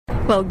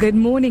Well, good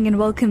morning and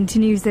welcome to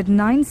News at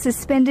 9.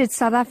 Suspended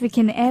South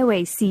African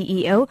Airways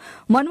CEO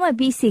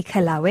Monwabisi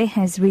Kalawe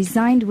has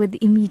resigned with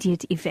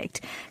immediate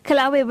effect.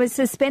 Kalawe was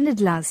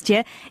suspended last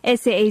year.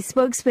 SAA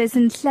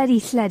spokesperson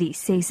Hladi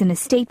says a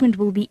statement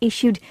will be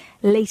issued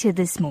later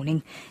this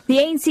morning. The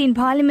ANC in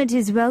Parliament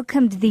has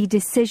welcomed the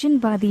decision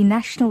by the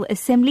National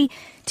Assembly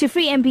to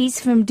free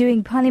MPs from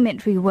doing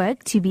parliamentary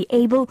work to be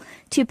able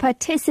to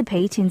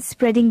participate in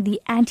spreading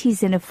the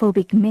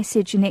anti-xenophobic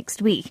message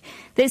next week.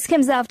 This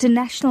comes after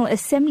National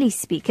Assembly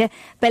Speaker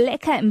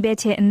Baleka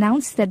Mbete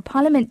announced that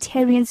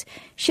parliamentarians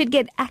should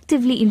get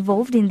actively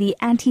involved in the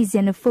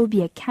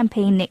anti-xenophobia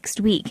campaign next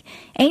week.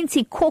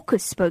 ANC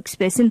caucus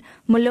spokesperson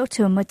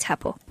Moloto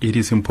Motapo. It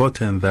is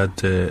important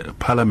that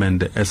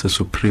Parliament, as a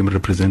supreme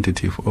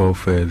representative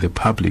of the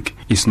public,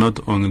 is not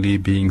only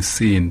being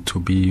seen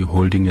to be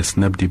holding a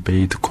snap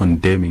debate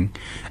condemning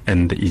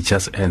and it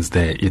just ends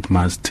there. It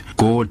must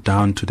go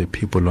down to the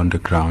people on the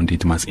ground.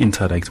 It must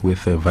interact with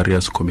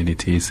various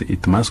communities.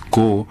 It must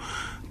go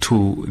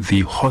to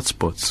the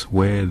hotspots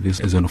where these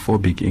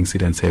xenophobic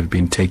incidents have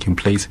been taking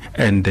place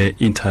and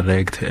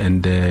interact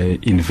and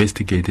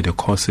investigate the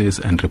causes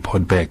and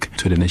report back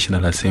to the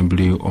National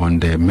Assembly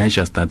on the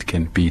measures that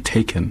can be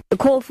taken. The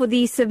call for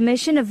the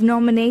submission of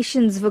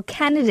nominations for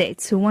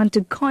candidates who want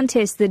to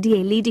contest the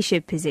DA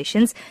leadership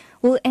positions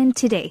will end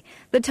today.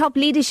 The top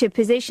leadership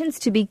positions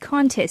to be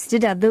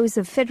contested are those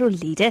of Federal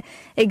Leader,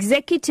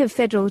 Executive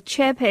Federal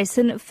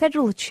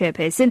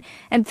Chairperson,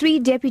 and 3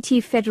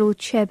 Deputy Federal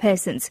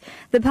Chairpersons.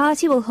 The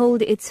party will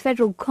hold its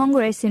Federal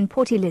Congress in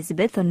Port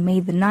Elizabeth on May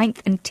the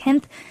 9th and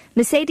 10th.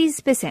 Mercedes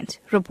Besant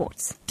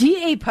reports.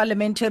 DA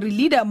parliamentary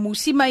leader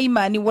Musi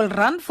Maimani will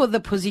run for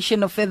the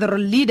position of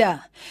Federal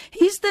Leader.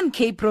 Eastern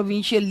Cape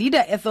provincial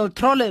leader Ethel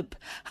Trollip,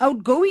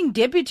 outgoing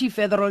Deputy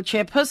Federal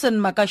Chairperson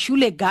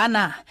Makashule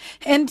Ghana,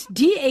 and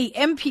DA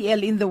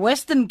MPL in the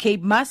Western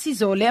Cape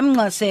Masizole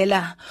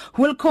Mnqasela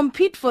will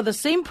compete for the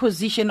same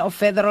position of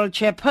Federal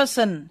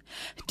Chairperson.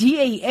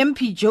 DA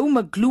MP Joe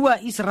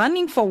McGlue is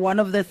running for one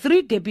of the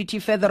 3 Deputy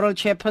Federal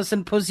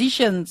Chairperson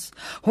positions,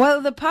 while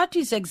the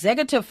party's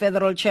Executive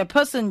Federal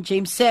Chairperson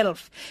James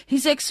Self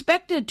is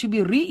expected to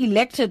be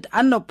re-elected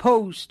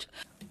unopposed.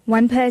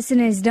 1 person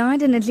has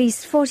died and at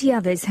least 40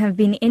 others have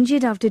been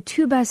injured after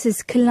 2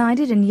 buses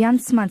collided on Jan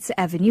Smuts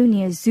Avenue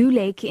near Zoo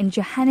Lake in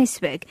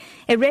Johannesburg.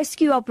 A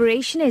rescue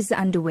operation is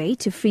underway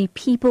to free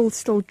people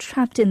still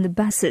trapped in the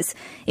buses.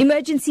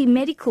 Emergency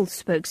medical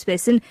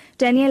spokesperson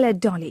Daniela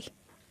Dolly.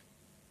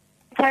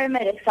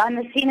 Paramedics are on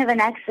the scene of an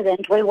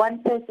accident where 1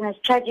 person has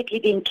tragically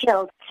been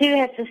killed, 2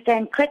 have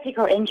sustained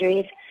critical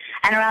injuries,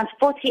 and around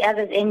 40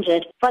 others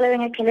injured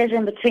following a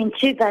collision between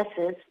 2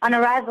 buses. On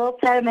arrival,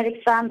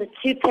 paramedics found that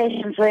 2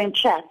 patients were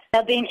entrapped. They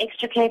are being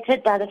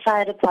extricated by the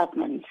fire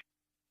department.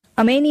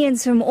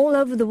 Armenians from all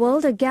over the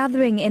world are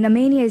gathering in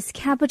Armenia's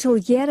capital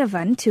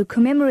Yerevan to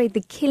commemorate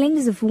the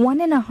killings of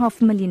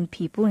 1.5 million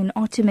people in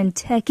Ottoman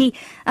Turkey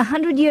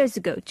 100 years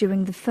ago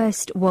during the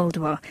First World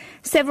War.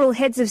 Several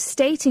heads of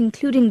state,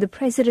 including the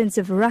presidents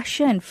of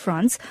Russia and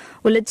France,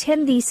 will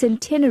attend the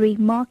centenary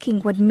marking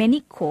what many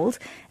called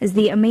as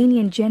the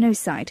Armenian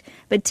genocide.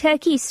 But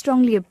Turkey is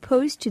strongly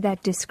opposed to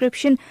that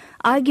description,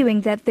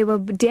 arguing that there were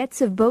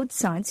deaths of both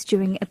sides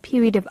during a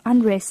period of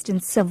unrest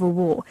and civil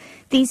war.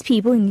 These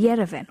people in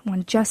Yerevan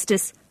want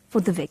justice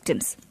for the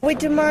victims. We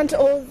demand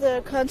all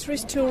the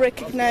countries to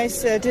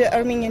recognize the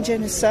Armenian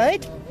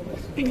genocide,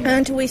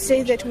 and we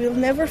say that we'll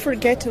never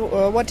forget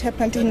what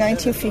happened in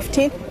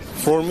 1915.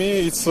 For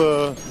me, it's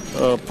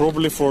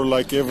probably for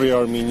like every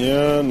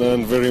Armenian,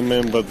 and we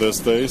remember these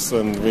days,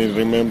 and we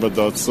remember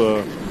that's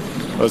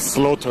a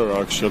slaughter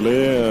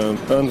actually,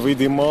 and we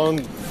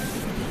demand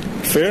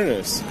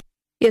fairness.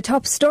 Your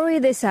top story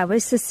this hour: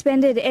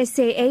 suspended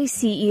SAA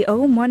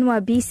CEO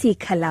Monwabisi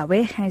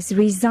Kalawe has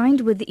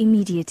resigned with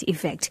immediate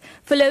effect.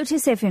 For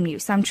Lotus FM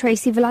News, I'm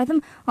TRACY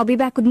VALAYDHAM. I'll be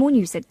back with more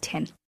news at 10.